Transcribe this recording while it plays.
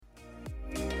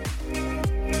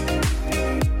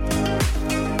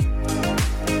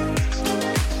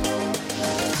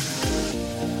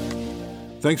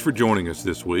Thanks for joining us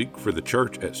this week for the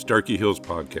Church at Sterchi Hills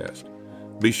podcast.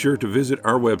 Be sure to visit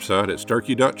our website at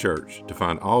sterchi.church to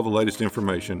find all the latest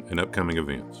information and upcoming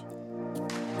events.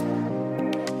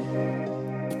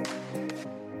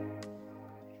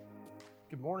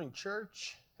 Good morning,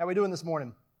 church. How are we doing this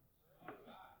morning?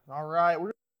 All right,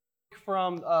 we're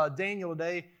from Daniel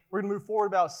today. We're going to move forward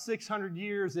about 600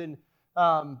 years in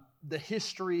the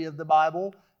history of the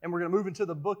Bible, and we're going to move into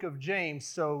the book of James.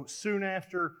 So soon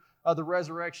after the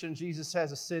resurrection, Jesus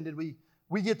has ascended.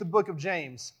 We get the book of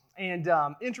James. And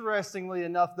interestingly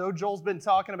enough, though, Joel's been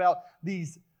talking about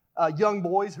these young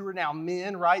boys who are now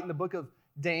men, right, in the book of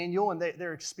Daniel, and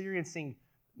they're experiencing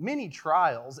many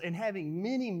trials and having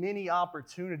many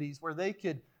opportunities where they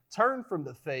could turn from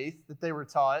the faith that they were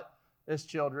taught as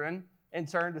children and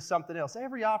turn to something else.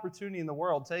 Every opportunity in the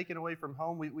world taken away from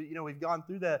home, we've gone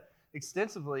through that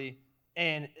extensively.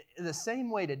 And the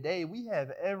same way today, we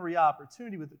have every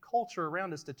opportunity with the culture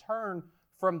around us to turn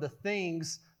from the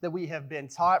things that we have been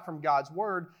taught from God's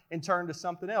Word and turn to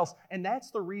something else. And that's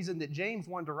the reason that James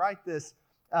wanted to write this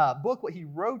book, what he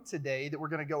wrote today, that we're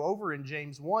going to go over in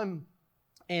James 1,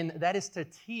 and that is to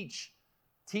teach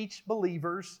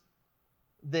believers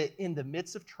that in the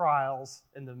midst of trials,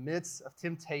 in the midst of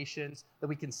temptations, that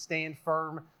we can stand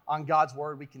firm on God's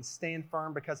Word. We can stand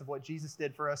firm because of what Jesus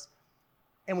did for us,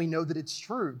 and we know that it's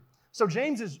true. So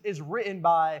James is written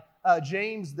by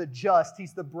James the Just.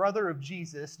 He's the brother of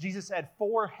Jesus. Jesus had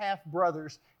 4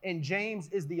 half-brothers, and James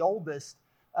is the oldest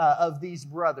of these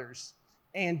brothers.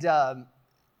 And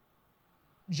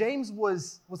James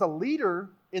was a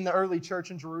leader in the early church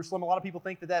in Jerusalem. A lot of people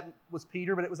think that was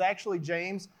Peter, but it was actually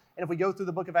James. And if we go through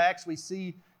the book of Acts, we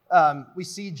see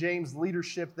James'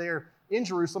 leadership there in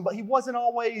Jerusalem. But he wasn't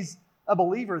always a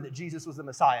believer that Jesus was the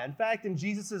Messiah. In fact, in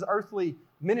Jesus' earthly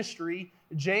ministry,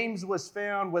 James was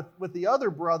found with the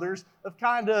other brothers of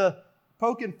kind of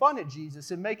poking fun at Jesus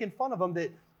and making fun of him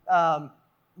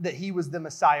that he was the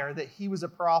Messiah, or that he was a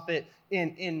prophet.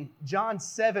 In John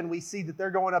 7, we see that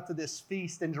they're going up to this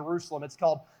feast in Jerusalem. It's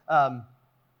called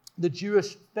the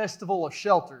Jewish Festival of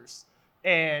Shelters.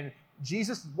 And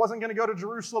Jesus wasn't going to go to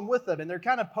Jerusalem with them. And they're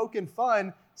kind of poking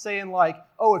fun, saying like,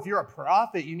 oh, if you're a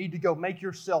prophet, you need to go make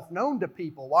yourself known to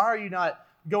people. Why are you not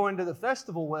going to the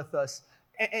festival with us?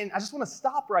 And I just want to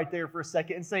stop right there for a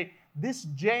second and say, this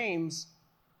James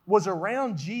was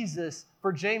around Jesus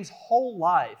for James' whole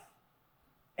life.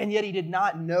 And yet he did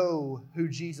not know who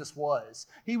Jesus was.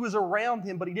 He was around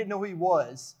him, but he didn't know who he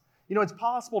was. You know, it's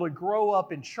possible to grow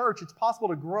up in church. It's possible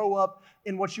to grow up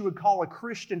in what you would call a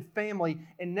Christian family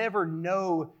and never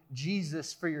know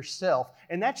Jesus for yourself.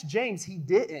 And that's James. He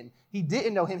didn't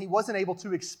know him. He wasn't able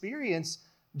to experience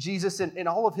Jesus in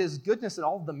all of his goodness and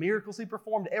all of the miracles he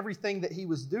performed, everything that he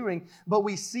was doing. But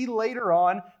we see later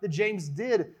on that James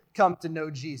did come to know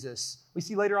Jesus. We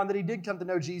see later on that he did come to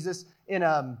know Jesus in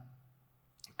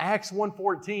Acts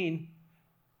 1:14.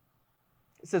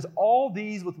 It says, all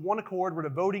these with one accord were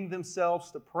devoting themselves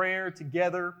to prayer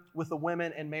together with the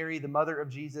women and Mary, the mother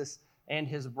of Jesus, and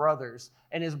his brothers.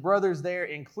 And his brothers there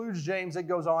includes James. It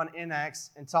goes on in Acts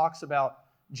and talks about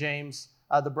James,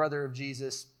 the brother of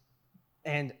Jesus,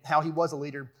 and how he was a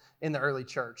leader in the early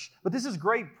church. But this is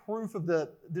great proof of the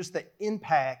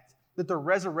impact that the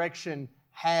resurrection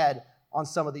had on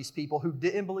some of these people who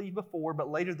didn't believe before, but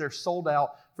later they're sold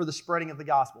out for the spreading of the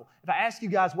gospel. If I ask you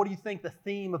guys, what do you think the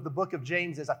theme of the book of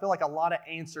James is? I feel like a lot of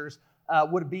answers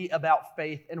would be about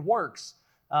faith and works.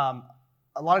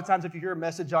 A lot of times if you hear a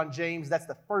message on James, that's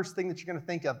the first thing that you're going to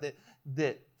think of,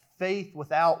 that faith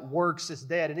without works is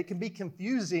dead. And it can be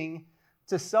confusing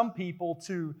to some people,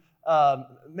 to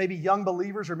maybe young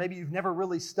believers, or maybe you've never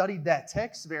really studied that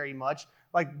text very much.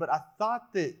 But I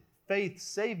thought that faith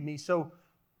saved me, so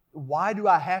why do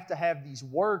I have to have these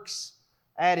works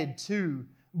added to?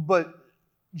 But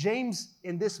James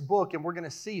in this book, and we're going to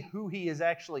see who he is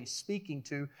actually speaking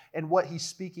to and what he's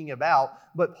speaking about.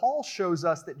 But Paul shows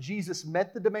us that Jesus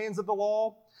met the demands of the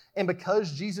law. And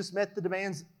because Jesus met the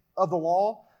demands of the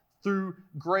law through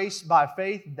grace by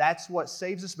faith, that's what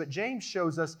saves us. But James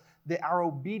shows us that our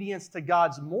obedience to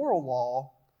God's moral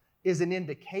law is an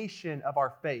indication of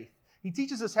our faith. He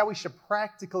teaches us how we should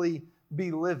practically be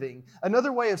living.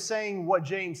 Another way of saying what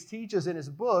James teaches in his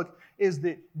book is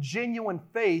that genuine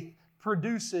faith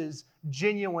produces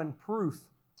genuine proof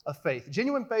of faith.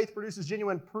 Genuine faith produces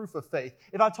genuine proof of faith.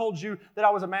 If I told you that I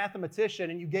was a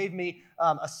mathematician and you gave me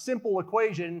a simple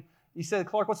equation, you said,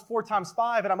 Clark, what's 4 times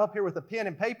 5? And I'm up here with a pen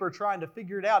and paper trying to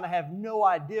figure it out, and I have no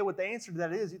idea what the answer to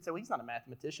that is. You'd say, well, he's not a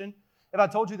mathematician. If I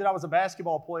told you that I was a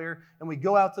basketball player and we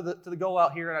go out to the goal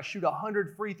out here and I shoot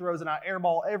 100 free throws and I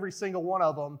airball every single one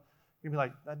of them, You'd be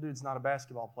like, that dude's not a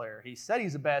basketball player. He said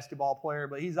he's a basketball player,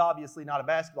 but he's obviously not a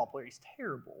basketball player. He's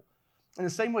terrible. In the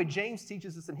same way, James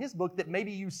teaches us in his book that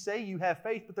maybe you say you have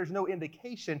faith, but there's no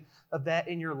indication of that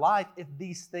in your life if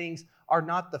these things are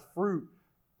not the fruit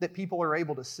that people are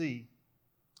able to see.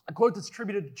 A quote that's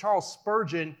attributed to Charles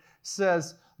Spurgeon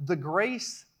says, "The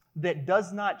grace that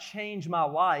does not change my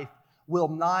life will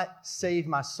not save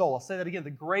my soul." I'll say that again.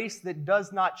 The grace that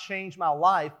does not change my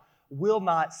life will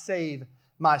not save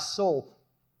my soul.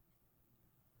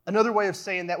 Another way of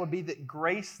saying that would be that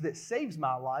grace that saves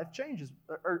my life changes,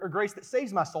 or grace that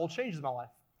saves my soul changes my life.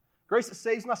 Grace that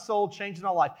saves my soul changes my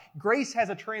life. Grace has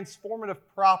a transformative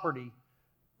property,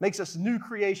 makes us new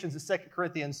creations, as 2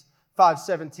 Corinthians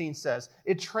 5:17 says.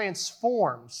 It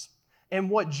transforms. And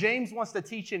what James wants to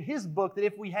teach in his book, that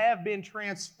if we have been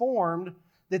transformed,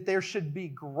 that there should be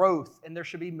growth and there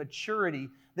should be maturity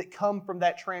that come from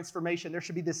that transformation. There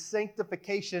should be this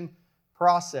sanctification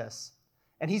process.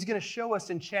 And he's going to show us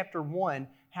in chapter 1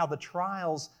 how the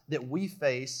trials that we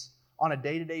face on a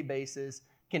day-to-day basis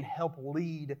can help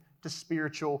lead to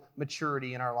spiritual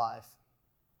maturity in our life.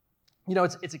 You know,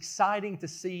 it's exciting to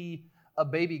see a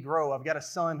baby grow. I've got a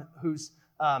son who's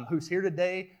here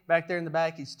today, back there in the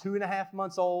back. He's 2.5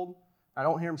 months old. I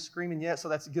don't hear him screaming yet, so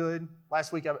that's good.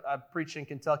 Last week I preached in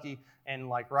Kentucky, and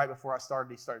like right before I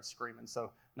started, he started screaming,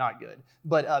 so not good.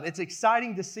 But it's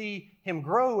exciting to see him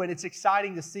grow, and it's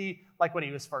exciting to see like when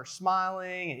he was first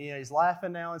smiling, and he's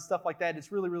laughing now and stuff like that.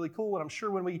 It's really, really cool, and I'm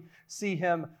sure when we see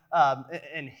him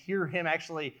and hear him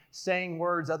actually saying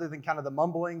words other than kind of the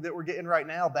mumbling that we're getting right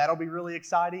now, that'll be really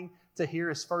exciting to hear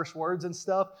his first words and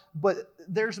stuff. But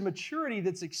there's maturity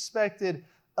that's expected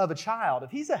of a child.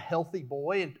 If he's a healthy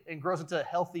boy and grows into a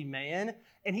healthy man,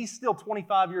 and he's still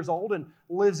 25 years old and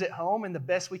lives at home, and the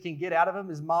best we can get out of him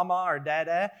is mama or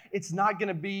dada, it's not going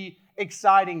to be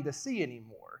exciting to see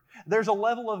anymore. There's a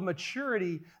level of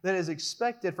maturity that is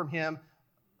expected from him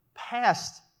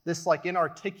past this like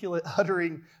inarticulate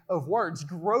uttering of words.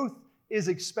 Growth is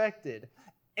expected.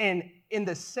 And in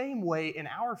the same way, in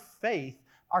our faith,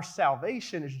 our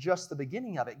salvation is just the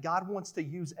beginning of it. God wants to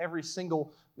use every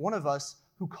single one of us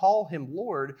who call him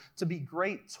Lord to be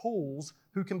great tools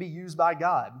who can be used by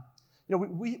God. You know,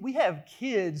 we have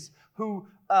kids who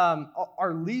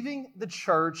are leaving the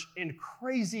church in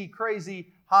crazy,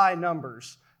 crazy high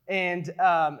numbers. And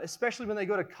especially when they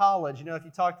go to college. You know, if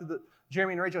you talk to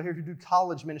Jeremy and Rachel here who do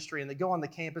college ministry and they go on the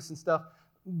campus and stuff.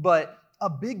 But a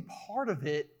big part of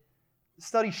it,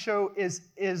 studies show,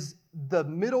 is the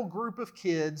middle group of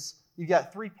kids. You've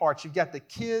got 3 parts. You've got the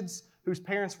kids whose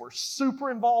parents were super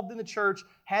involved in the church,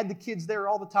 had the kids there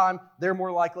all the time. They're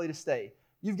more likely to stay.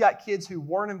 You've got kids who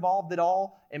weren't involved at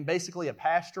all, and basically a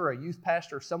pastor, a youth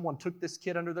pastor, someone took this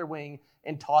kid under their wing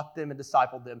and taught them and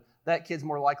discipled them. That kid's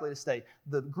more likely to stay.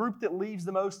 The group that leaves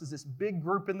the most is this big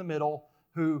group in the middle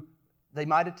who they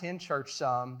might attend church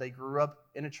some. They grew up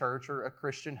in a church or a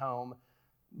Christian home,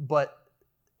 but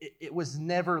it was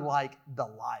never like the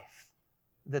life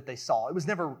that they saw. It was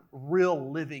never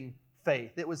real living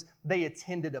faith. It was they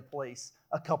attended a place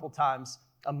a couple times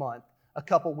a month, a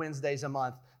couple Wednesdays a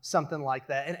month, something like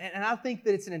that. And I think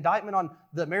that it's an indictment on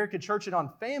the American church and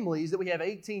on families that we have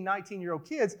 18, 19-year-old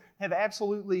kids have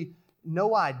absolutely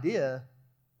no idea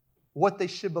what they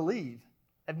should believe.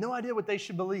 Have no idea what they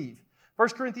should believe. 1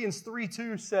 Corinthians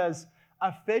 3:2 says,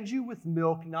 "I fed you with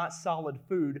milk, not solid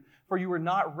food, for you were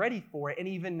not ready for it, and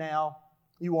even now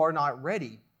you are not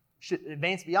ready." Should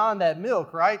advance beyond that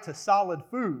milk, right, to solid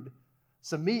food.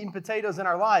 Some meat and potatoes in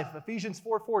our life. Ephesians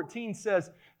 4:14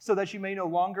 says, "So that you may no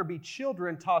longer be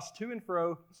children tossed to and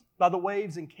fro by the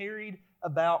waves and carried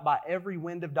about by every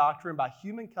wind of doctrine, by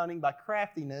human cunning, by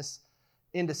craftiness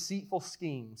in deceitful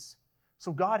schemes."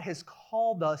 So God has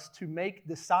called us to make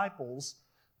disciples,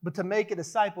 but to make a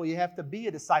disciple, you have to be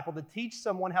a disciple. To teach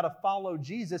someone how to follow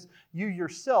Jesus, you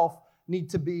yourself need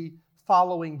to be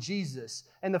following Jesus.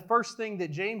 And the first thing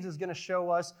that James is going to show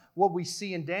us, what we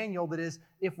see in Daniel, that is,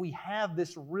 if we have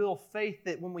this real faith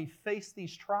that when we face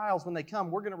these trials, when they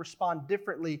come, we're going to respond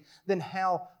differently than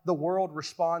how the world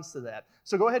responds to that.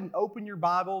 So go ahead and open your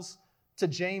Bibles to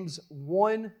James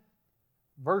 1,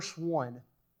 verse 1.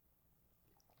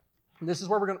 And this is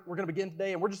where we're going to begin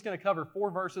today, and we're just going to cover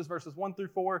 4 verses, verses 1 through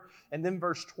 4, and then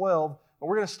verse 12. But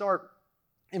we're going to start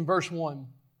in verse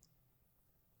 1.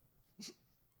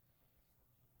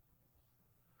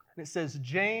 And it says,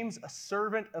 "James, a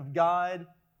servant of God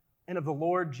and of the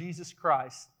Lord Jesus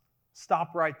Christ."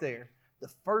 Stop right there. The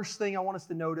first thing I want us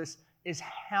to notice is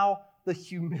how the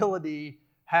humility,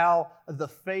 how the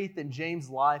faith in James'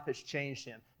 life has changed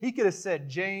him. He could have said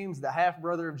James, the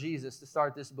half-brother of Jesus, to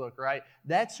start this book, right?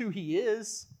 That's who he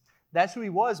is. That's who he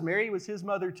was. Mary was his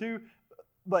mother too,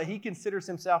 but he considers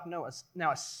himself now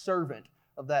a servant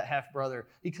of that half-brother.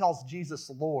 He calls Jesus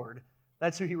Lord.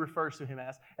 That's who he refers to him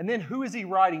as. And then who is he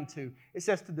writing to? It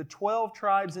says to the 12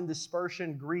 tribes in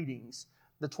dispersion, greetings.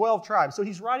 The 12 tribes. So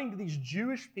he's writing to these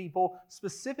Jewish people,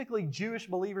 specifically Jewish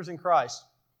believers in Christ.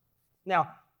 Now,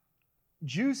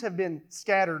 Jews have been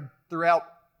scattered throughout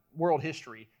world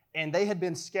history, and they had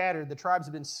been scattered, the tribes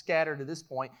have been scattered to this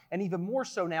point, and even more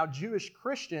so now, Jewish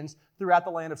Christians throughout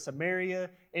the land of Samaria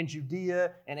and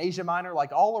Judea and Asia Minor,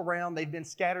 like all around, they've been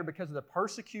scattered because of the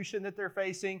persecution that they're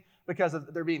facing, because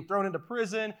of they're being thrown into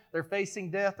prison, they're facing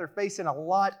death, they're facing a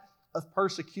lot of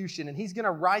persecution, and he's going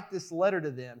to write this letter to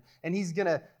them, and he's going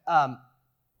to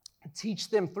teach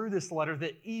them through this letter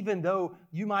that even though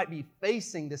you might be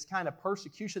facing this kind of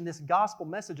persecution, this gospel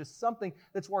message is something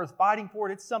that's worth fighting for,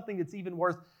 and it's something that's even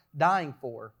worth dying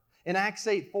for. In Acts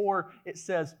 8:4, it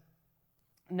says,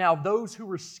 now those who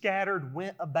were scattered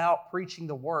went about preaching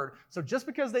the word. So just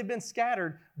because they've been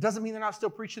scattered doesn't mean they're not still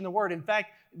preaching the word. In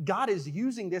fact, God is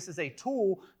using this as a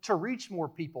tool to reach more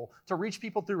people, to reach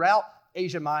people throughout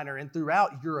Asia Minor and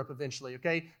throughout Europe eventually,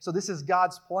 okay? So this is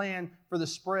God's plan for the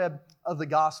spread of the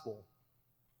gospel.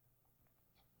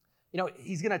 You know,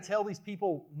 he's going to tell these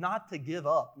people not to give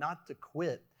up, not to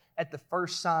quit at the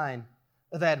first sign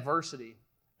of adversity.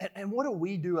 And what do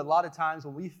we do a lot of times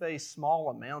when we face small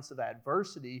amounts of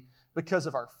adversity because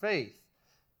of our faith?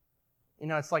 You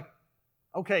know, it's like,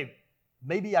 okay,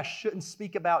 maybe I shouldn't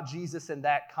speak about Jesus in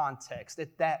that context,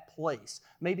 at that place.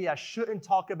 Maybe I shouldn't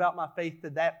talk about my faith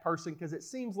to that person because it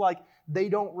seems like they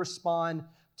don't respond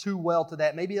too well to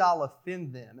that. Maybe I'll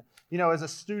offend them. You know, as a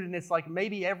student, it's like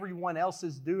maybe everyone else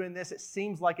is doing this. It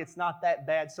seems like it's not that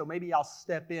bad, so maybe I'll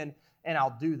step in and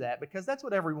I'll do that because that's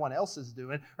what everyone else is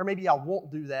doing. Or maybe I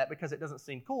won't do that because it doesn't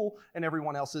seem cool and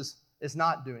everyone else is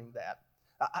not doing that.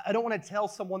 I don't want to tell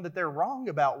someone that they're wrong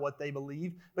about what they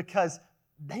believe because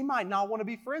they might not want to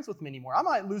be friends with me anymore. I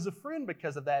might lose a friend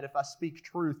because of that if I speak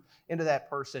truth into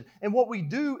that person. And what we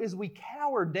do is we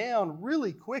cower down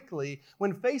really quickly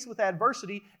when faced with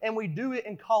adversity, and we do it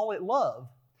and call it love.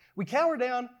 We cower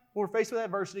down when we're faced with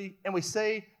adversity, and we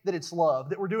say that it's love,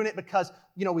 that we're doing it because,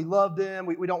 you know, we love them,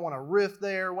 we don't want to riff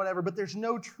there or whatever, but there's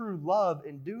no true love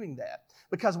in doing that.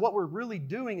 Because what we're really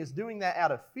doing is doing that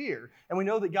out of fear. And we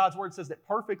know that God's word says that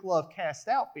perfect love casts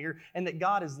out fear and that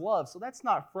God is love. So that's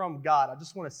not from God. I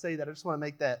just want to say that. I just want to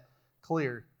make that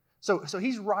clear. So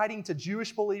he's writing to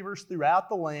Jewish believers throughout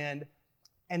the land,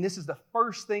 and this is the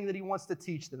first thing that he wants to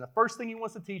teach them. The first thing he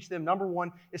wants to teach them, number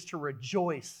one, is to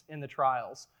rejoice in the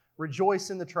trials. Rejoice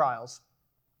in the trials.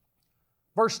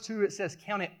 Verse 2, it says,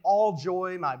 count it all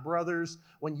joy, my brothers,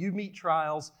 when you meet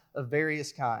trials of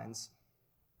various kinds.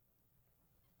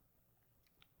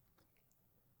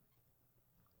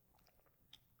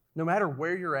 No matter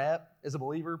where you're at as a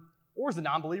believer or as a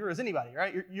non-believer, as anybody,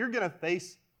 right? You're going to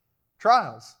face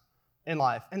trials in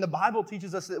life. And the Bible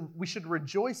teaches us that we should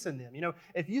rejoice in them. You know,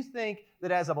 if you think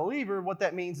that as a believer, what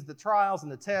that means is the trials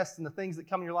and the tests and the things that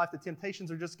come in your life, the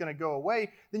temptations are just going to go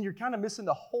away, then you're kind of missing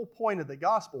the whole point of the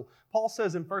gospel. Paul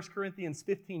says in 1 Corinthians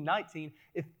 15:19,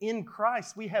 if in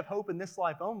Christ we have hope in this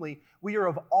life only, we are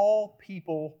of all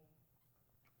people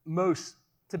most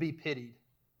to be pitied.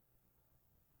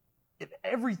 If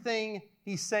everything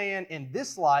he's saying in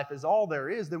this life is all there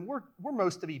is, then we're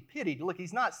most to be pitied. Look,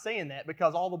 he's not saying that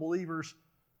because all the believers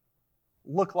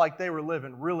look like they were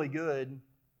living really good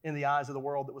in the eyes of the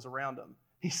world that was around them.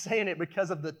 He's saying it because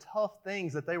of the tough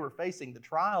things that they were facing, the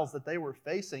trials that they were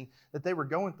facing, that they were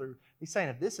going through. He's saying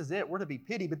if this is it, we're to be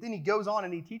pitied. But then he goes on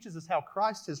and he teaches us how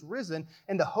Christ has risen,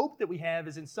 and the hope that we have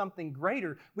is in something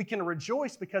greater. We can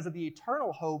rejoice because of the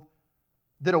eternal hope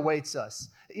that awaits us.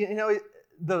 You know,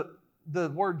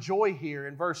 the word joy here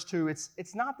in verse 2,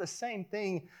 it's not the same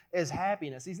thing as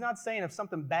happiness. He's not saying if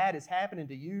something bad is happening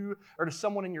to you or to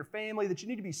someone in your family that you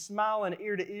need to be smiling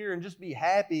ear to ear and just be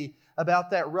happy about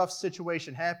that rough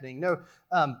situation happening. No,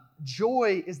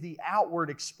 joy is the outward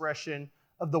expression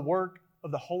of the work of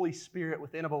the Holy Spirit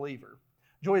within a believer.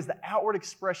 Joy is the outward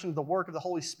expression of the work of the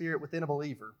Holy Spirit within a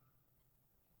believer.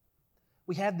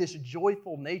 We have this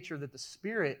joyful nature that the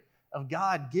Spirit of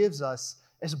God gives us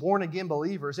as born-again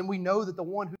believers, and we know that the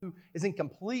one who is in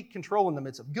complete control in the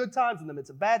midst of good times, in the midst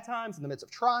of bad times, in the midst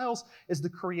of trials, is the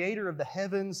creator of the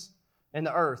heavens and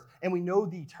the earth. And we know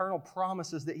the eternal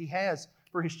promises that he has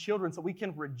for his children, so we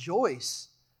can rejoice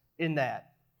in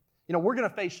that. You know, we're going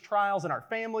to face trials in our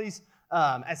families,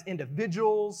 as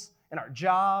individuals, in our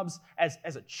jobs, as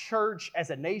a church,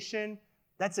 as a nation.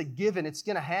 That's a given. It's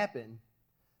going to happen.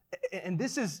 And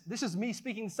this is me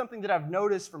speaking something that I've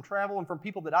noticed from travel and from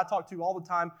people that I talk to all the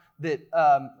time that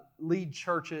lead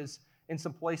churches in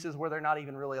some places where they're not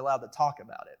even really allowed to talk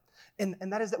about it.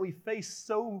 And that is that we face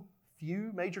so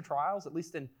few major trials, at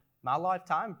least in my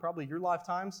lifetime, probably your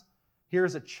lifetimes, here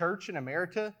as a church in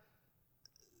America,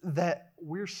 that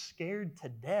we're scared to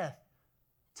death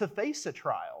to face a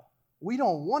trial. We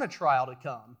don't want a trial to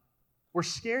come. We're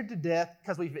scared to death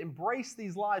because we've embraced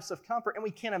these lives of comfort, and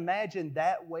we can't imagine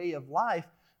that way of life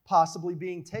possibly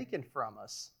being taken from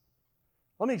us.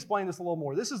 Let me explain this a little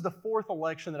more. This is the fourth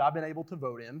election that I've been able to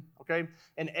vote in, okay?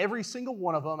 And every single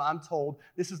one of them, I'm told,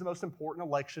 this is the most important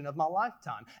election of my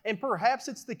lifetime. And perhaps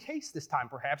it's the case this time.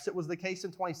 Perhaps it was the case in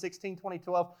 2016,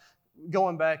 2012,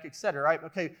 going back, etc., right?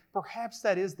 Okay, perhaps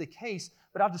that is the case,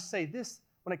 but I'll just say this,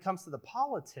 when it comes to the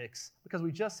politics, because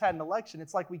we just had an election,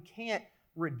 it's like we can't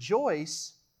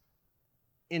rejoice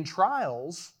in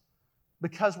trials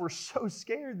because we're so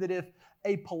scared that if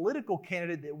a political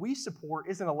candidate that we support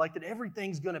isn't elected,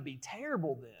 everything's going to be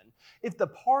terrible then. If the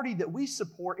party that we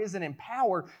support isn't in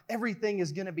power, everything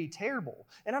is going to be terrible.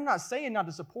 And I'm not saying not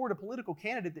to support a political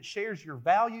candidate that shares your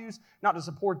values, not to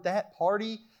support that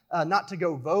party, not to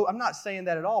go vote. I'm not saying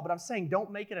that at all, but I'm saying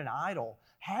don't make it an idol.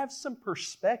 Have some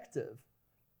perspective.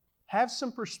 Have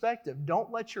some perspective.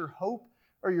 Don't let your hope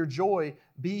or your joy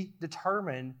be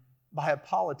determined by a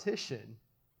politician.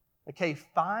 Okay,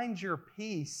 find your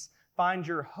peace, find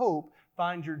your hope,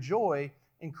 find your joy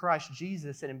in Christ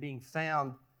Jesus and in being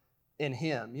found in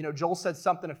Him. You know, Joel said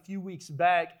something a few weeks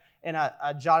back, and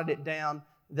I jotted it down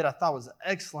that I thought was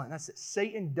excellent. That's that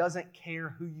Satan doesn't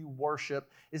care who you worship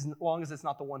as long as it's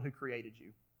not the one who created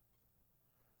you.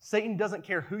 Satan doesn't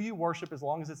care who you worship as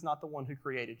long as it's not the one who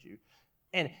created you.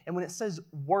 And when it says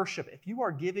worship, if you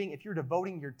are giving, if you're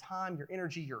devoting your time, your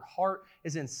energy, your heart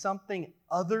is in something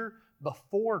other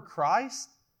before Christ,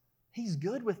 He's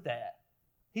good with that.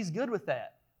 He's good with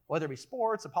that. Whether it be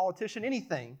sports, a politician,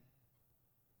 anything.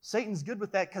 Satan's good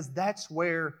with that because that's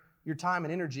where your time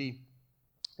and energy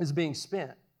is being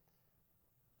spent.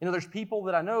 You know, there's people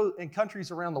that I know in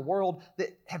countries around the world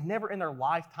that have never in their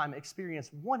lifetime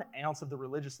experienced 1 ounce of the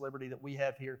religious liberty that we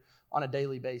have here on a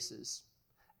daily basis.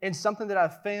 And something that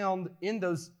I've found in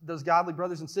those godly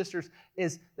brothers and sisters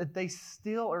is that they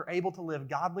still are able to live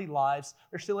godly lives.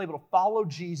 They're still able to follow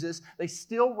Jesus. They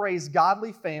still raise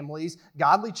godly families,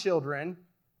 godly children.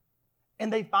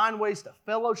 And they find ways to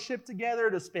fellowship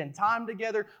together, to spend time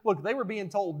together. Look, they were being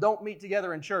told, don't meet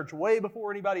together in church way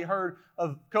before anybody heard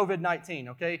of COVID-19,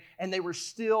 okay? And they were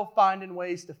still finding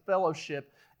ways to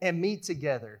fellowship and meet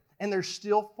together. And they're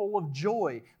still full of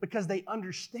joy because they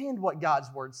understand what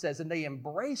God's Word says and they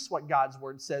embrace what God's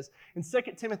Word says. In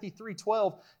 2 Timothy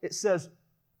 3:12, it says,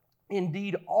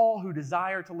 indeed, all who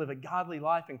desire to live a godly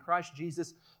life in Christ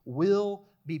Jesus will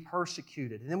be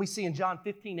persecuted. And then we see in John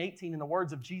 15:18, in the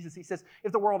words of Jesus, He says,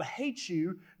 if the world hates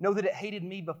you, know that it hated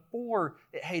me before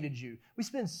it hated you. We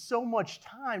spend so much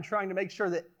time trying to make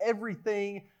sure that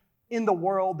everything in the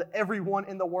world, that everyone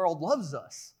in the world loves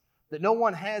us. That no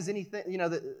one has anything, you know,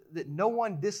 that no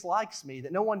one dislikes me,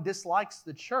 that no one dislikes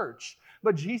the church.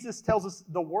 But Jesus tells us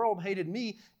the world hated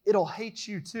me, it'll hate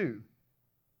you too.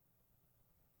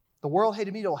 The world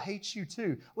hated me, it'll hate you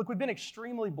too. Look, we've been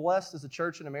extremely blessed as a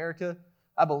church in America.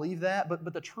 I believe that,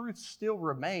 but the truth still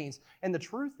remains. And the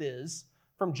truth is,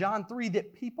 from John 3,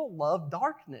 that people love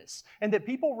darkness and that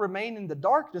people remain in the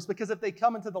darkness because if they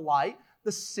come into the light,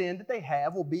 the sin that they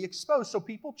have will be exposed. So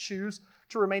people choose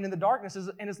to remain in the darkness.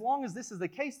 And as long as this is the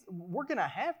case, we're going to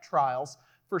have trials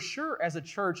for sure as a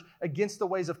church against the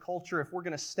ways of culture if we're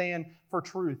going to stand for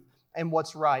truth and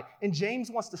what's right. And James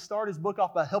wants to start his book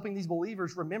off by helping these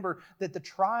believers remember that the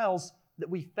trials that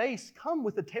we face come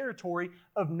with the territory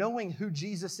of knowing who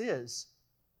Jesus is.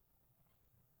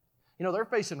 You know, they're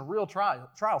facing real trials.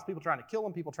 People trying to kill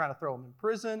them, people trying to throw them in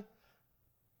prison.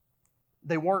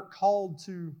 They weren't called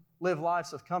to live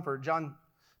lives of comfort. John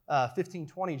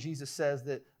 15:20, Jesus says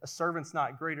that a servant's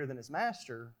not greater than his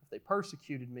master. If they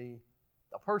persecuted me,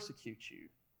 they'll persecute you.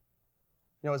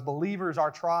 You know, as believers, our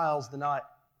trials do not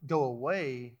go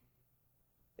away.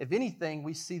 If anything,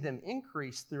 we see them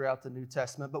increase throughout the New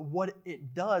Testament. But what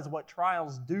it does, what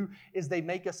trials do, is they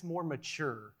make us more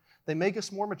mature. They make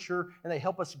us more mature, and they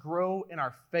help us grow in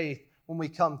our faith when we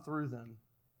come through them.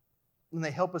 And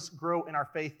they help us grow in our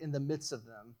faith in the midst of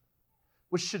them,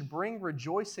 which should bring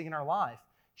rejoicing in our life,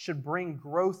 should bring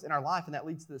growth in our life. And that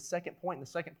leads to the second point. And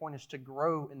the second point is to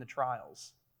grow in the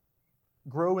trials.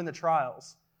 Grow in the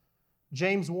trials.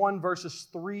 James 1, verses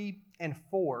 3 and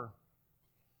 4.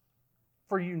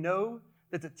 For you know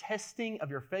that the testing of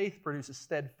your faith produces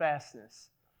steadfastness.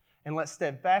 And let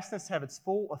steadfastness have its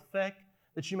full effect,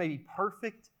 that you may be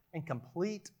perfect and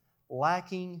complete,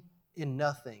 lacking in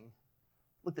nothing.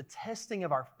 Look, the testing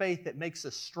of our faith that makes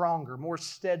us stronger, more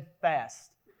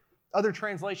steadfast. Other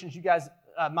translations you guys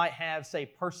might have say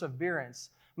perseverance,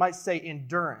 might say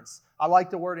endurance. I like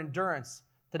the word endurance.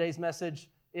 Today's message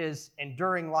is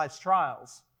enduring life's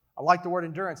trials. I like the word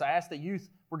endurance. I asked the youth,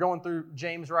 we're going through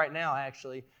James right now,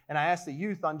 actually, and I asked the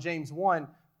youth on James 1,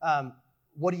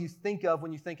 what do you think of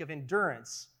when you think of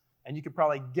endurance? And you could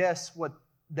probably guess what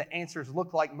the answers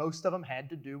look like. Most of them had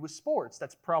to do with sports.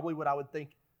 That's probably what I would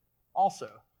think also.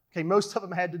 Okay, most of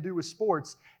them had to do with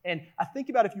sports. And I think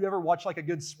about if you ever watch like a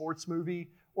good sports movie,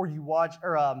 or you watch,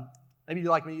 or maybe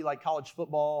like me, you like college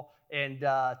football, and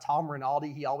Tom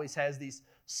Rinaldi, he always has these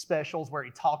specials where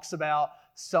he talks about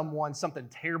something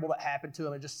terrible that happened to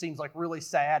him. It just seems like really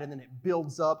sad, and then it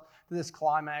builds up to this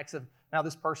climax of now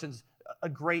this person's a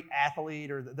great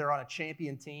athlete, or they're on a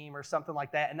champion team or something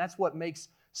like that. And that's what makes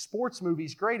sports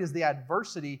movies great, is the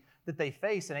adversity that they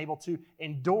face and able to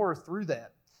endure through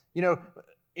that. You know,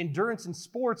 endurance in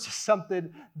sports is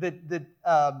something that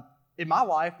in my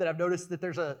life that I've noticed that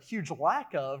there's a huge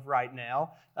lack of right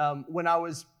now. When I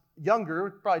was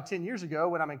younger, probably 10 years ago,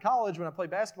 when I'm in college, when I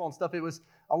played basketball and stuff, it was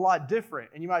a lot different.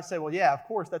 And you might say, well, yeah, of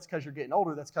course, that's because you're getting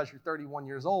older. That's because you're 31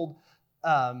 years old.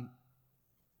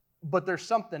 But there's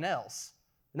something else.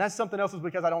 And that something else is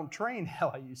because I don't train how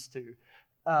I used to.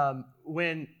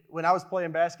 When I was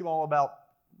playing basketball about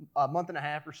a month and a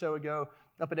half or so ago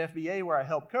up at FBA where I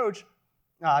helped coach,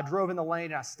 I drove in the lane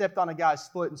and I stepped on a guy's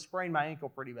foot and sprained my ankle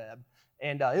pretty bad.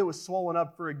 And it was swollen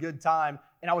up for a good time.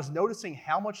 And I was noticing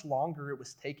how much longer it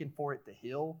was taking for it to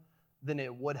heal than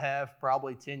it would have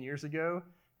probably 10 years ago.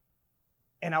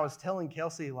 And I was telling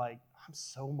Kelsey, like, I'm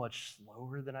so much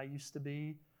slower than I used to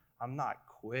be. I'm not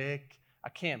quick. I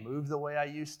can't move the way I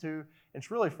used to.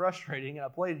 It's really frustrating. And I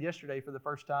played yesterday for the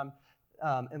first time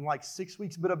in like 6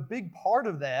 weeks. But a big part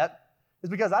of that is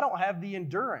because I don't have the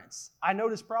endurance. I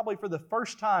noticed probably for the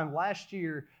first time last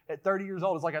year at 30 years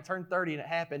old, it's like I turned 30 and it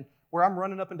happened, where I'm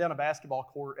running up and down a basketball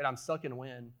court and I'm sucking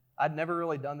wind. I'd never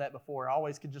really done that before. I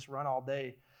always could just run all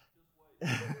day.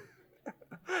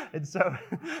 And so,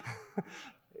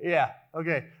 yeah,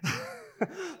 okay.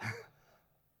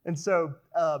 And so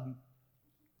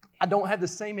I don't have the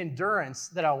same endurance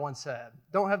that I once had.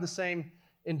 Don't have the same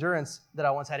endurance that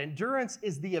I once had. Endurance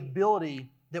is the ability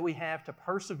that we have to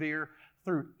persevere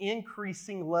through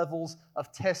increasing levels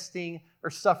of testing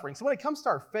or suffering. So when it comes to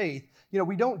our faith,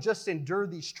 we don't just endure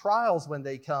these trials when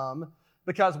they come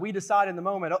because we decide in the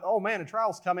moment, oh man, the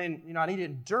trial's coming, I need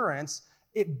endurance.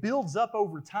 It builds up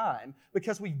over time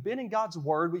because we've been in God's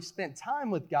Word. We've spent time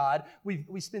with God. We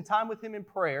spend time with Him in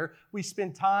prayer. We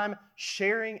spend time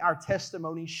sharing our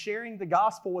testimony, sharing the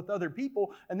gospel with other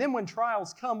people. And then when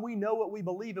trials come, we know what we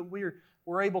believe, and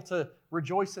we're able to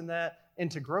rejoice in that and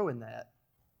to grow in that.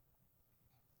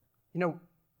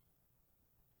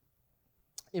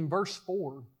 In verse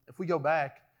 4, if we go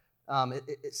back,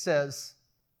 it says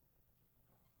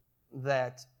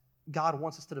that God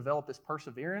wants us to develop this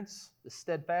perseverance, this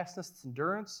steadfastness, this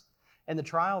endurance, and the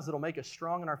trials that'll make us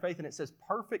strong in our faith. And it says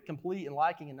perfect, complete, and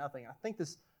lacking in nothing. I think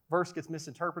this verse gets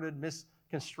misinterpreted,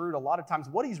 misconstrued a lot of times.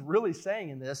 What he's really saying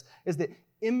in this is that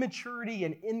immaturity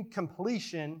and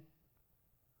incompletion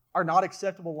are not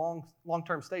acceptable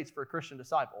long-term states for a Christian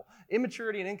disciple.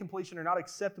 Immaturity and incompletion are not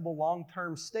acceptable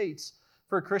long-term states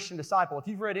for a Christian disciple. If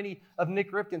you've read any of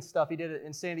Nick Ripken's stuff, he did it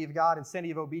in Sanity of God and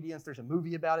Sanity of Obedience. There's a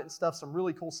movie about it and stuff, some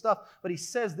really cool stuff. But he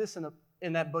says this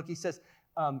in that book. He says,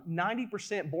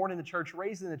 90% born in the church,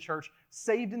 raised in the church,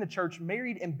 saved in the church,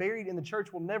 married and buried in the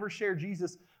church will never share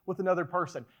Jesus with another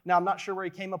person. Now, I'm not sure where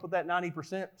he came up with that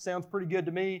 90%. Sounds pretty good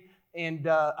to me. And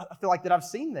I feel like that I've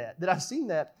seen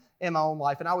that in my own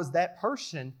life. And I was that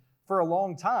person for a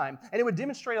long time. And it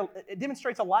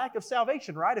demonstrates a lack of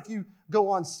salvation, right? If you go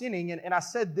on sinning, and I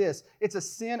said this, it's a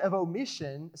sin of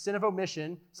omission,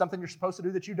 something you're supposed to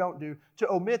do that you don't do,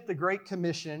 to omit the Great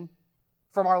Commission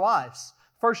from our lives.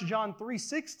 1 John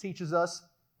 3:6 teaches us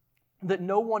that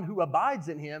no one who abides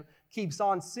in Him keeps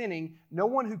on sinning. No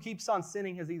one who keeps on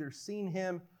sinning has either seen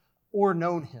Him or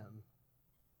known Him.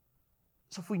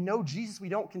 So if we know Jesus, we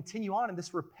don't continue on in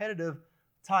this repetitive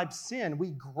type sin.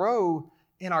 We grow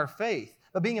in our faith.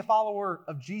 But being a follower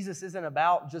of Jesus isn't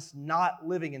about just not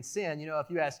living in sin. If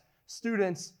you ask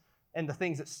students and the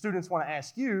things that students want to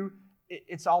ask you,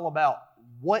 it's all about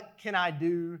what can I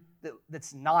do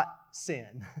that's not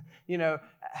sin?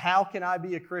 How can I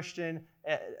be a Christian?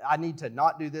 I need to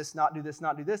not do this, not do this,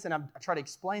 not do this. And I try to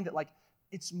explain that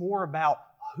it's more about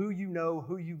who you know,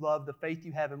 who you love, the faith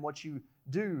you have, and what you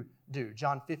do.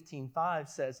 John 15:5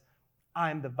 says, I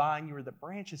am the vine, you are the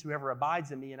branches. Whoever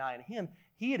abides in me and I in him,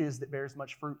 he it is that bears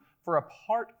much fruit. For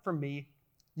apart from me,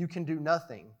 you can do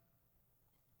nothing.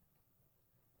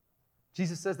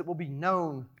 Jesus says that we'll be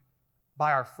known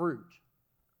by our fruit.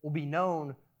 We'll be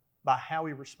known by how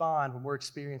we respond when we're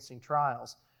experiencing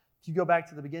trials. If you go back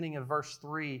to the beginning of verse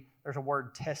 3, there's a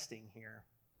word testing here.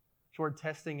 There's a word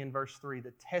testing in verse 3,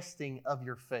 the testing of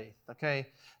your faith, okay?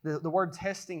 The word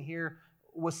testing here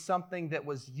was something that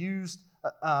was used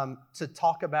to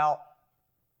talk about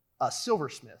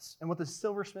silversmiths. And what the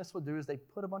silversmiths would do is they'd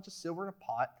put a bunch of silver in a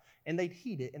pot, and they'd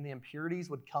heat it, and the impurities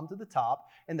would come to the top,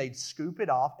 and they'd scoop it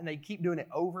off, and they'd keep doing it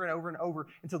over and over and over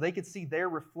until they could see their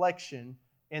reflection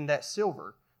in that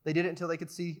silver. They did it until they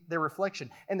could see their reflection.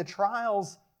 And the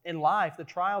trials in life, the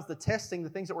trials, the testing, the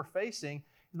things that we're facing,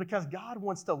 is because God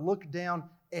wants to look down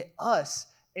at us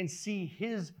and see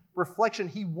His reflection.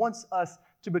 He wants us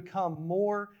to become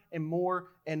more and more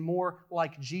and more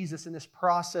like Jesus in this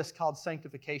process called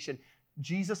sanctification.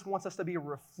 Jesus wants us to be a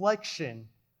reflection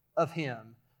of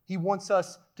Him. He wants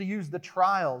us to use the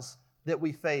trials that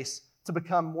we face to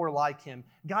become more like Him.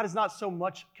 God is not so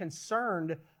much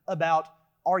concerned about,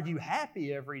 are you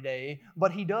happy every day?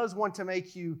 But He does want to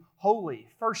make you holy.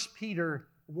 1 Peter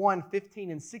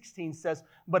 1:15 and 16 says,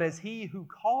 but as He who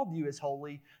called you is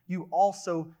holy, you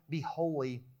also be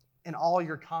holy in all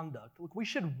your conduct. Look, we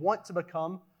should want to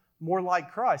become more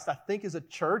like Christ. I think as a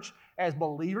church, as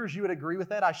believers, you would agree with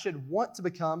that. I should want to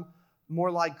become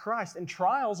more like Christ. And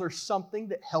trials are something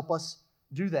that help us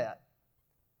do that.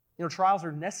 You know, trials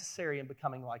are necessary in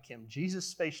becoming like Him.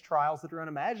 Jesus faced trials that are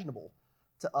unimaginable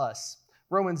to us.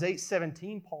 Romans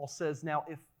 8:17, Paul says, now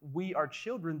if we are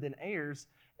children, then heirs,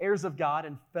 heirs of God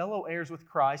and fellow heirs with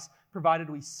Christ, provided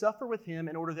we suffer with Him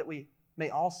in order that we may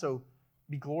also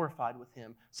be glorified with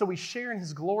Him. So we share in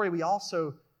His glory. We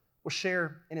also will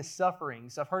share in His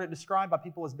sufferings. I've heard it described by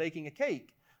people as baking a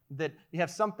cake, that you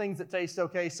have some things that taste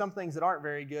okay, some things that aren't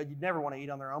very good. You'd never want to eat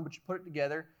on their own, but you put it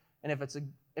together, and if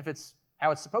it's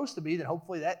how it's supposed to be, then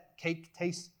hopefully that cake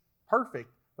tastes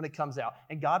perfect when it comes out.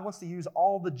 And God wants to use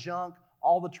all the junk,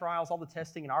 all the trials, all the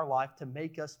testing in our life to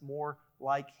make us more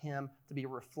like Him, to be a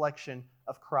reflection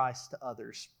of Christ to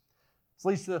others. This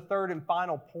leads to the third and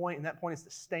final point, and that point is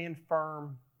to stand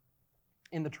firm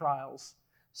in the trials.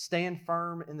 Stand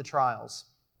firm in the trials.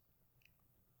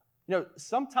 You know,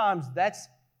 sometimes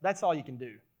that's all you can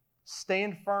do.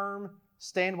 Stand firm,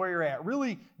 stand where you're at.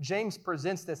 Really, James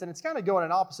presents this, and it's kind of going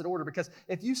in opposite order, because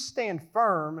if you stand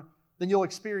firm, then you'll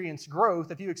experience growth.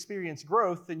 If you experience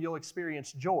growth, then you'll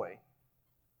experience joy.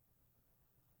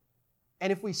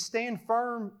 And if we stand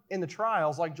firm in the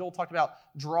trials, like Joel talked about,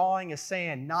 drawing a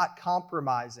sand, not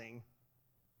compromising,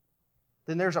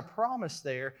 then there's a promise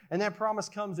there. And that promise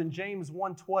comes in James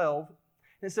 1:12. And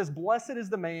it says, blessed is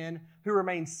the man who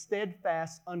remains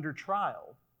steadfast under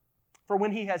trial. For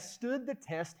when he has stood the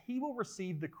test, he will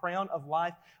receive the crown of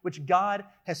life which God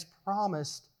has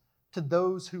promised to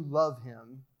those who love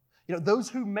Him. You know, those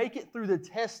who make it through the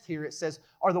test here, it says,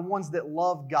 are the ones that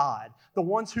love God. The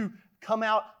ones who come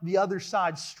out the other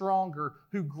side stronger,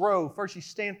 who grow. First, you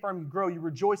stand firm, you grow, you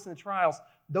rejoice in the trials.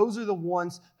 Those are the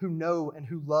ones who know and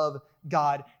who love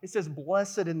God. It says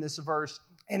blessed in this verse.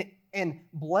 And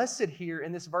blessed here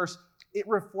in this verse, it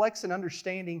reflects an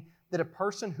understanding that a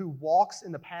person who walks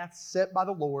in the path set by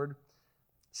the Lord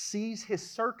sees his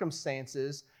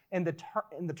circumstances in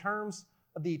the terms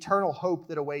of the eternal hope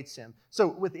that awaits him. So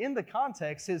within the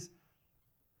context,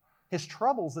 his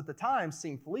troubles at the time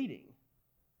seem fleeting.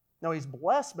 No, he's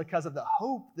blessed because of the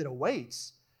hope that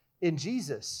awaits in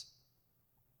Jesus.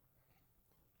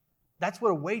 That's what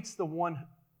awaits the one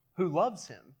who loves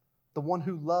Him, the one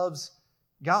who loves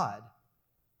God.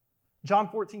 John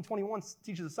 14:21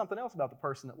 teaches us something else about the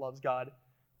person that loves God.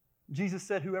 Jesus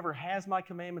said, whoever has my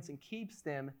commandments and keeps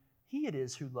them, he it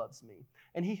is who loves me.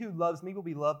 And he who loves me will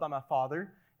be loved by my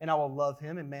Father, and I will love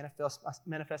him and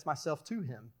manifest myself to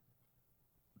him.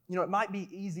 You know, it might be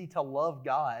easy to love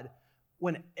God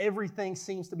when everything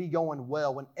seems to be going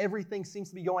well, when everything seems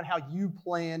to be going how you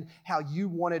planned, how you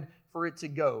wanted for it to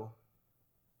go.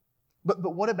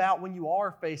 But what about when you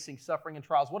are facing suffering and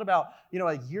trials? What about,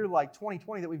 a year like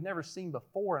 2020 that we've never seen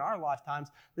before in our lifetimes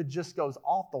that just goes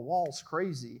off the walls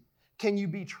crazy? Can you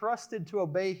be trusted to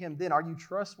obey Him then? Are you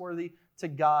trustworthy to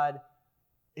God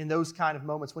in those kind of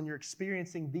moments when you're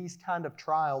experiencing these kind of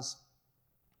trials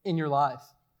in your life?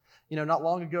 Not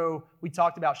long ago, we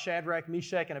talked about Shadrach,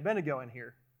 Meshach, and Abednego in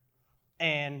here.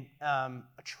 And a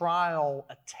trial,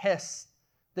 a test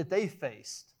that they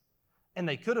faced. And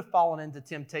they could have fallen into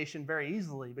temptation very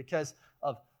easily because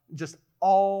of just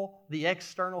all the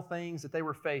external things that they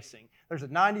were facing. There's a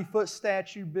 90-foot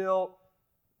statue built.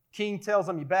 King tells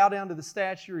them, you bow down to the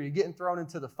statue or you're getting thrown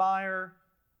into the fire.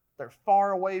 They're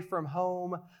far away from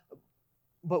home.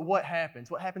 But what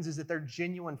happens? What happens is that their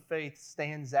genuine faith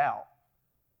stands out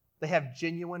They have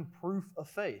genuine proof of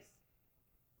faith.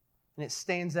 And it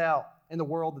stands out in the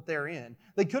world that they're in.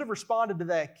 They could have responded to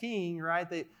that king, right?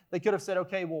 They could have said,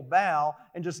 okay, we'll bow,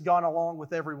 and just gone along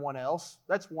with everyone else.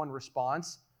 That's one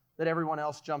response, that everyone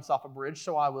else jumps off a bridge,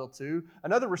 so I will too.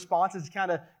 Another response is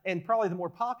kind of, and probably the more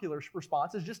popular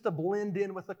response, is just to blend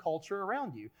in with the culture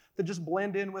around you, to just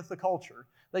blend in with the culture.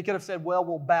 They could have said, well,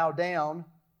 we'll bow down,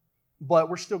 but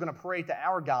we're still going to pray to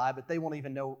our God, but they won't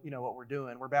even know, what we're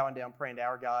doing. We're bowing down, praying to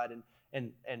our God,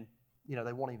 and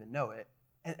they won't even know it.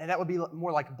 And that would be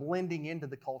more like blending into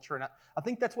the culture. And I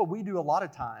think that's what we do a lot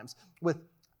of times with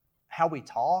how we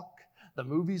talk, the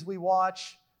movies we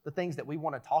watch, the things that we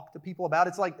want to talk to people about.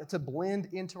 It's like to blend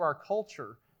into our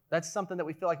culture. That's something that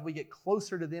we feel like if we get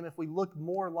closer to them, if we look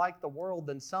more like the world,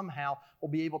 then somehow we'll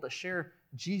be able to share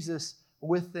Jesus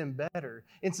with them better.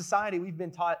 In society, we've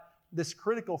been taught this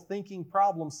critical thinking,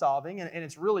 problem solving, and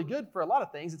it's really good for a lot of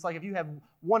things. It's like if you have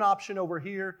one option over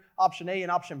here, option A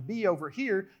and option B over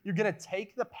here, you're going to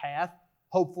take the path,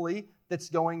 hopefully, that's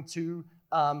going to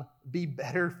be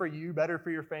better for you, better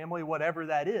for your family, whatever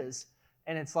that is.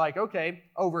 And it's like, okay,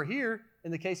 over here,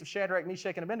 in the case of Shadrach,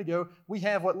 Meshach, and Abednego, we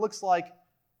have what looks like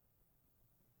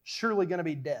surely going to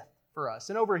be death for us.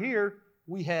 And over here,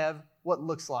 we have what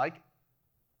looks like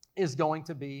is going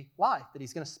to be life, that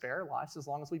he's going to spare our lives as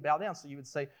long as we bow down. So you would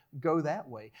say, go that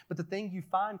way. But the thing you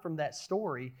find from that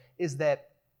story is that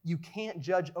you can't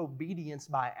judge obedience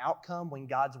by outcome when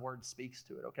God's word speaks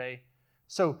to it, okay?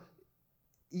 So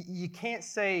you can't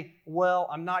say, well,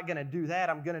 I'm not going to do that,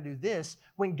 I'm going to do this,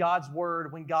 when God's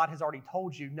word, when God has already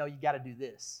told you, no, you got to do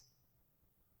this.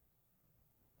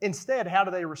 Instead, how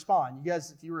do they respond? You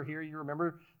guys, if you were here, you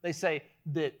remember, they say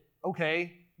that,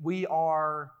 okay, we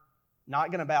are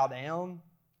not going to bow down.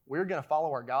 We're going to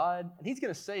follow our God, and he's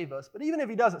going to save us. But even if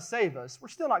he doesn't save us, we're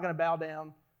still not going to bow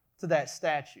down to that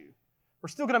statue. We're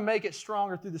still going to make it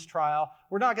stronger through this trial.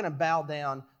 We're not going to bow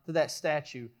down to that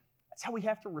statue. That's how we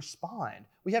have to respond.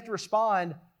 We have to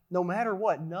respond no matter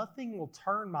what. Nothing will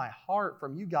turn my heart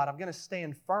from you, God. I'm going to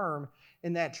stand firm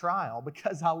in that trial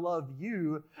because I love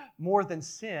you more than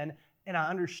sin, and I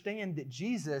understand that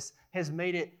Jesus has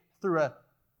made it through a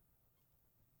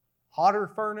hotter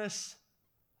furnace,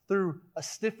 through a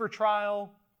stiffer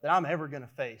trial that I'm ever going to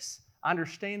face. I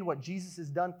understand what Jesus has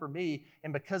done for me,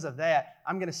 and because of that,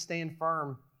 I'm going to stand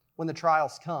firm when the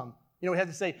trials come. We have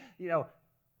to say,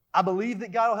 I believe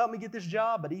that God will help me get this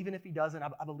job, but even if he doesn't,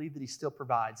 I believe that he still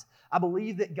provides. I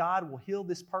believe that God will heal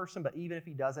this person, but even if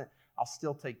he doesn't, I'll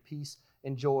still take peace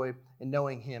and joy in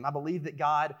knowing him. I believe that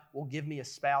God will give me a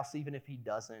spouse, even if he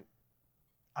doesn't.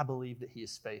 I believe that he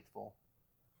is faithful.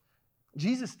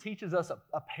 Jesus teaches us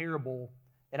a parable,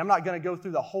 and I'm not going to go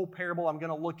through the whole parable. I'm going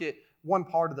to look at one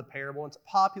part of the parable. It's a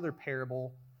popular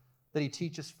parable that he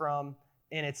teaches from,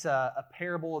 and it's a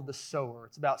parable of the sower.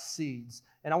 It's about seeds.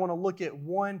 And I want to look at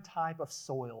one type of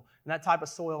soil, and that type of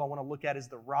soil I want to look at is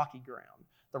the rocky ground.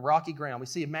 The rocky ground. We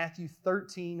see in Matthew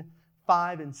 13,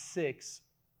 5 and 6,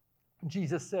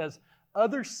 Jesus says,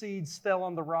 other seeds fell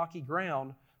on the rocky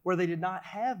ground where they did not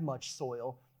have much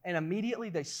soil, and immediately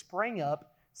they sprang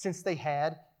up since they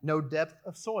had no depth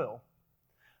of soil.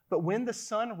 But when the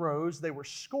sun rose, they were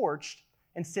scorched,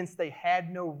 and since they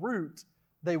had no root,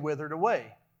 they withered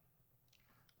away.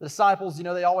 The disciples,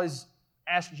 they always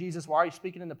ask Jesus, why are you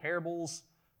speaking in the parables?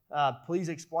 Please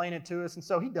explain it to us. And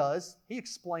so he does. He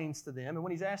explains to them. And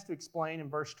when he's asked to explain in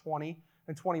verse 20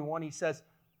 and 21, he says,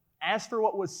 as for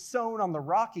what was sown on the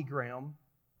rocky ground,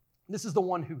 this is the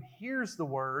one who hears the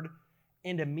word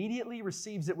and immediately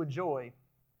receives it with joy.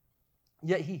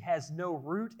 Yet he has no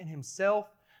root in himself,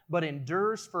 but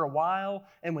endures for a while.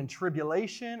 And when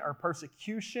tribulation or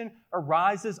persecution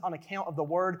arises on account of the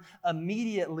word,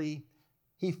 immediately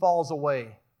he falls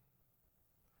away.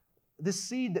 This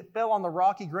seed that fell on the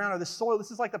rocky ground or the soil,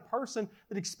 this is like the person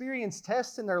that experienced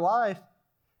tests in their life,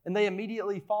 and they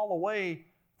immediately fall away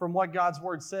from what God's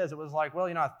word says. It was like, well,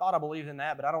 I thought I believed in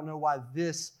that, but I don't know why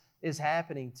this is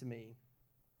happening to me.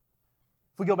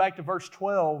 If we go back to verse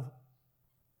 12,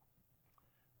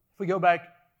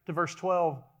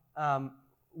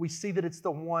 we see that it's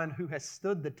the one who has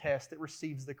stood the test that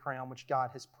receives the crown which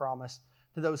God has promised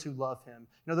to those who love him.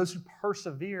 Those who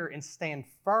persevere and stand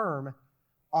firm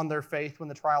on their faith when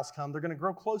the trials come, they're going to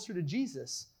grow closer to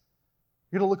Jesus.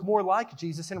 You're going to look more like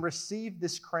Jesus and receive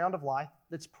this crown of life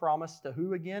that's promised to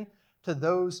who again? To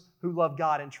those who love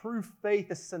God. And true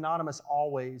faith is synonymous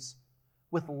always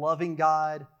with loving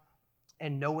God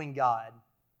and knowing God.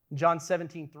 In John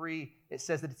 17:3, it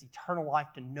says that it's eternal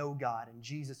life to know God and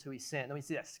Jesus who he sent. And then we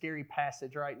see that scary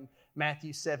passage, right, in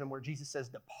Matthew 7 where Jesus says,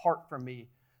 depart from me,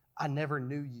 I never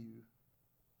knew you.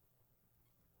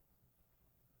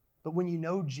 But when you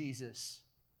know Jesus,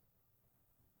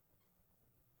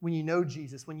 when you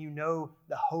know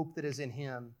the hope that is in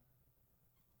Him,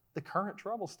 the current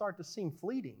troubles start to seem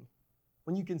fleeting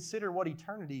when you consider what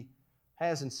eternity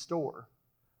has in store.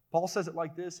 Paul says it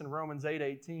like this in Romans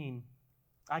 8:18.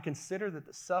 I consider that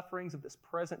the sufferings of this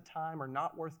present time are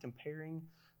not worth comparing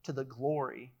to the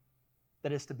glory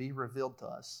that is to be revealed to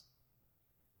us.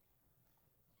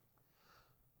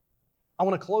 I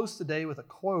want to close today with a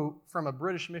quote from a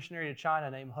British missionary to China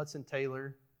named Hudson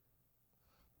Taylor.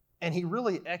 And he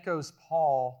really echoes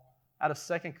Paul out of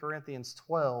 2 Corinthians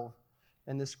 12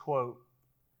 in this quote.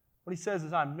 What he says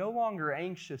is, I'm no longer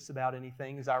anxious about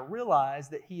anything as I realize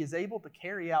that He is able to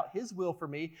carry out His will for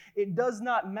me. It does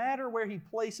not matter where He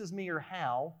places me or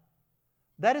how.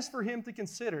 That is for Him to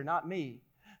consider, not me.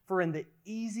 For in the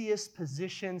easiest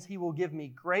positions He will give me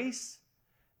grace,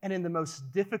 and in the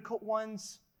most difficult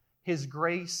ones, His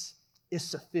grace is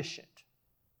sufficient.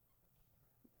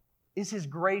 Is His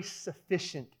grace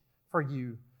sufficient for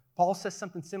you? Paul says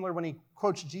something similar when he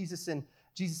quotes Jesus, and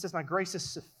Jesus says, my grace is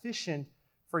sufficient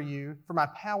for you, for my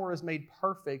power is made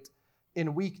perfect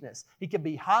in weakness. He could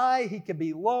be high, he could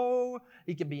be low,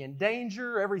 he could be in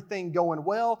danger, everything going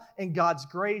well, and God's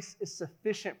grace is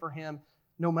sufficient for him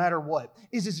no matter what.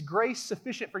 Is His grace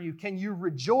sufficient for you? Can you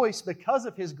rejoice because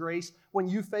of His grace when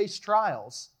you face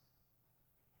trials?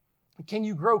 Can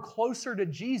you grow closer to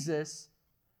Jesus?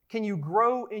 Can you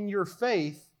grow in your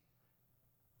faith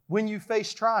when you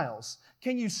face trials?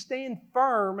 Can you stand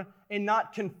firm and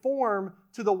not conform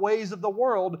to the ways of the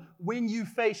world when you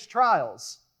face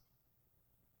trials?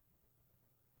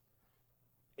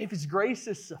 If His grace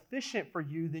is sufficient for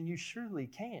you, then you surely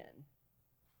can.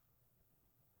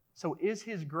 So is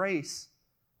His grace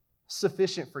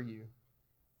sufficient for you?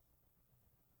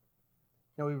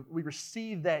 You know, we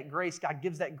receive that grace. God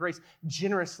gives that grace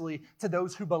generously to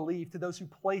those who believe, to those who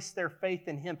place their faith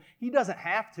in Him. He doesn't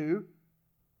have to.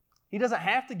 He doesn't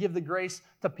have to give the grace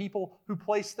to people who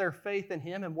place their faith in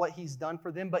Him and what He's done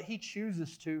for them, but He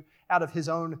chooses to out of His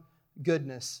own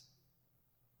goodness.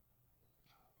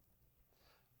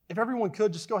 If everyone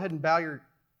could, just go ahead and bow your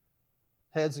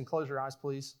heads and close your eyes,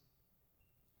 please.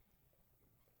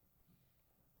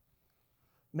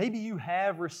 Maybe you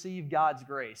have received God's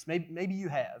grace. Maybe you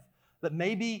have. But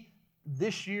maybe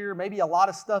this year, maybe a lot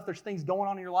of stuff, there's things going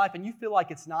on in your life and you feel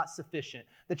like it's not sufficient,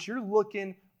 that you're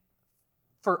looking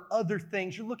for other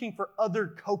things. You're looking for other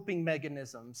coping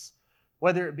mechanisms,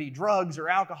 whether it be drugs or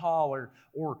alcohol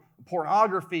or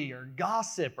pornography or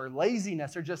gossip or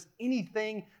laziness or just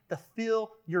anything to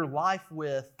fill your life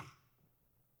with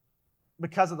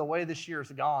because of the way this year's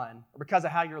gone or because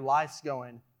of how your life's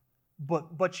going.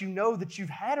 But you know that you've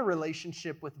had a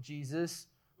relationship with Jesus,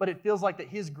 but it feels like that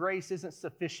His grace isn't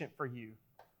sufficient for you.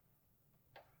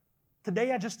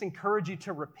 Today, I just encourage you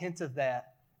to repent of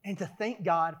that and to thank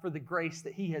God for the grace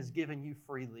that He has given you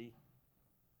freely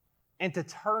and to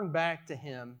turn back to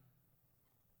Him.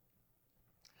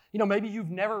 You know, maybe you've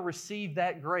never received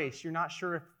that grace. You're not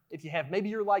sure if you have. Maybe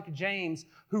you're like James,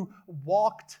 who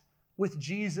walked with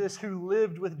Jesus, who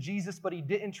lived with Jesus, but he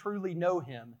didn't truly know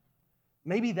Him.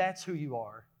 Maybe that's who you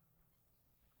are.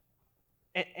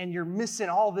 And you're missing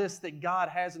all this that God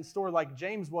has in store like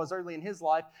James was early in his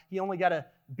life. He only got to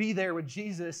be there with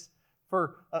Jesus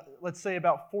for, let's say,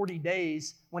 about 40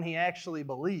 days when he actually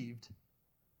believed.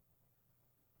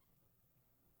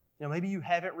 You know, maybe you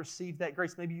haven't received that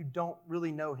grace. Maybe you don't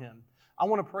really know Him. I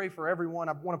want to pray for everyone.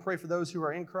 I want to pray for those who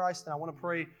are in Christ, and I want to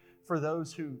pray for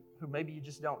those who maybe you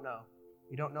just don't know.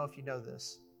 You don't know if you know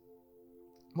this.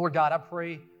 Lord God, I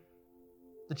pray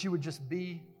that You would just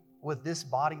be with this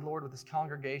body, Lord, with this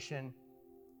congregation.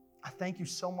 I thank You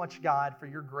so much, God, for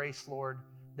Your grace, Lord,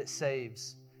 that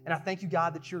saves. And I thank You,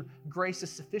 God, that Your grace is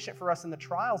sufficient for us in the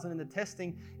trials and in the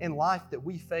testing in life that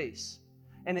we face.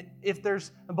 And if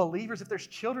there's believers, if there's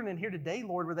children in here today,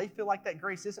 Lord, where they feel like that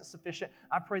grace isn't sufficient,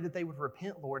 I pray that they would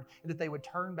repent, Lord, and that they would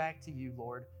turn back to You,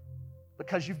 Lord,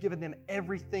 because You've given them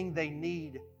everything they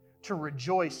need to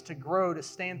rejoice, to grow, to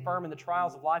stand firm in the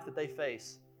trials of life that they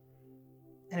face.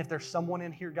 And if there's someone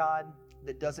in here, God,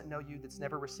 that doesn't know You, that's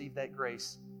never received that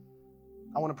grace,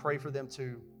 I want to pray for them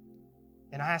too.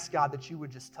 And I ask, God, that You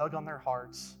would just tug on their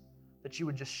hearts, that You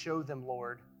would just show them,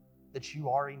 Lord, that You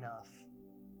are enough.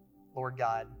 Lord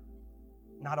God,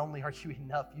 not only are You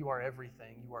enough, You are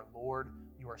everything. You are Lord,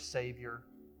 You are Savior,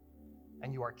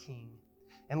 and You are King.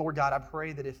 And Lord God, I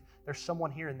pray that if there's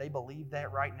someone here and they believe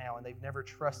that right now and they've never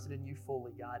trusted in You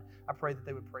fully, God, I pray that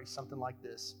they would pray something like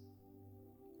this.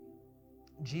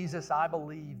 Jesus, I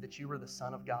believe that You are the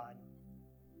Son of God.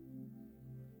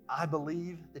 I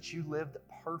believe that You lived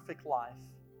a perfect life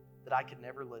that I could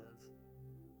never live.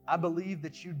 I believe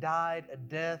that you died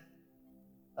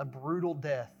a brutal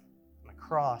death on a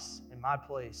cross in my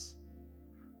place.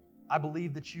 I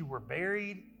believe that you were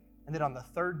buried and that on the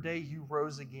third day you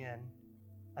rose again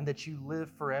and that you live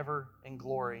forever in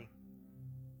glory.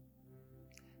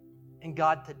 And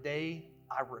God, today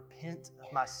I repent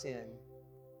of my sin.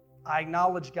 I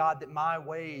acknowledge, God, that my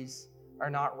ways are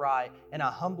not right, and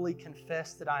I humbly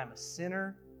confess that I am a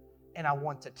sinner and I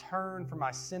want to turn from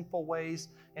my sinful ways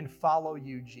and follow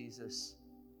you, Jesus.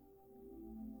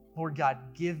 Lord God,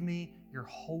 give me your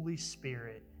Holy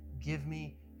Spirit. Give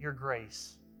me your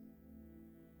grace.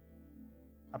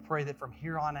 I pray that from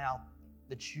here on out,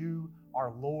 that you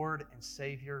are Lord and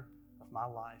Savior of my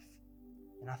life.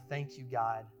 And I thank you,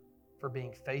 God, for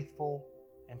being faithful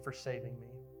and for saving me.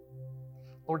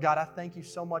 Lord God, I thank you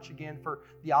so much again for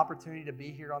the opportunity to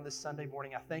be here on this Sunday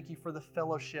morning. I thank you for the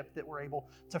fellowship that we're able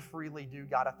to freely do,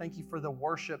 God. I thank you for the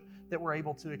worship that we're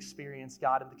able to experience,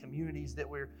 God, and the communities that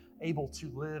we're able to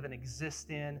live and exist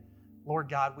in. Lord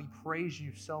God, we praise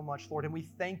you so much, Lord, and we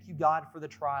thank you, God, for the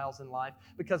trials in life,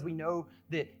 because we know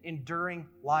that enduring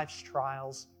life's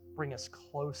trials bring us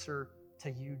closer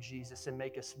to you, Jesus, and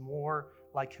make us more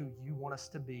like who you want us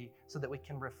to be so that we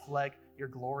can reflect your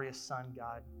glorious Son,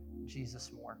 God, Jesus,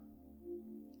 more.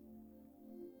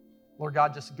 Lord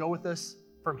God, just go with us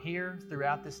from here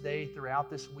throughout this day, throughout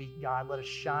this week, God. Let us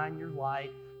shine your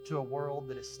light to a world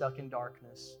that is stuck in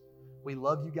darkness. We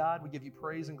love you, God. We give you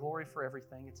praise and glory for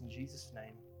everything. It's in Jesus'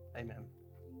 name. Amen.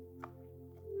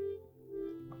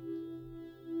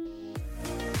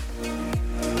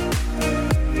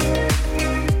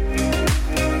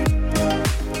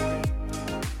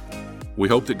 We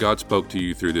hope that God spoke to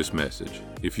you through this message.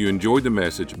 If you enjoyed the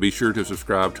message, be sure to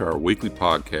subscribe to our weekly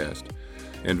podcast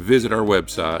and visit our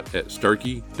website at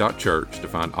sterchi.church to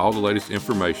find all the latest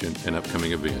information and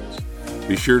upcoming events.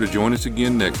 Be sure to join us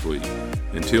again next week.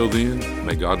 Until then,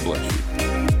 may God bless you.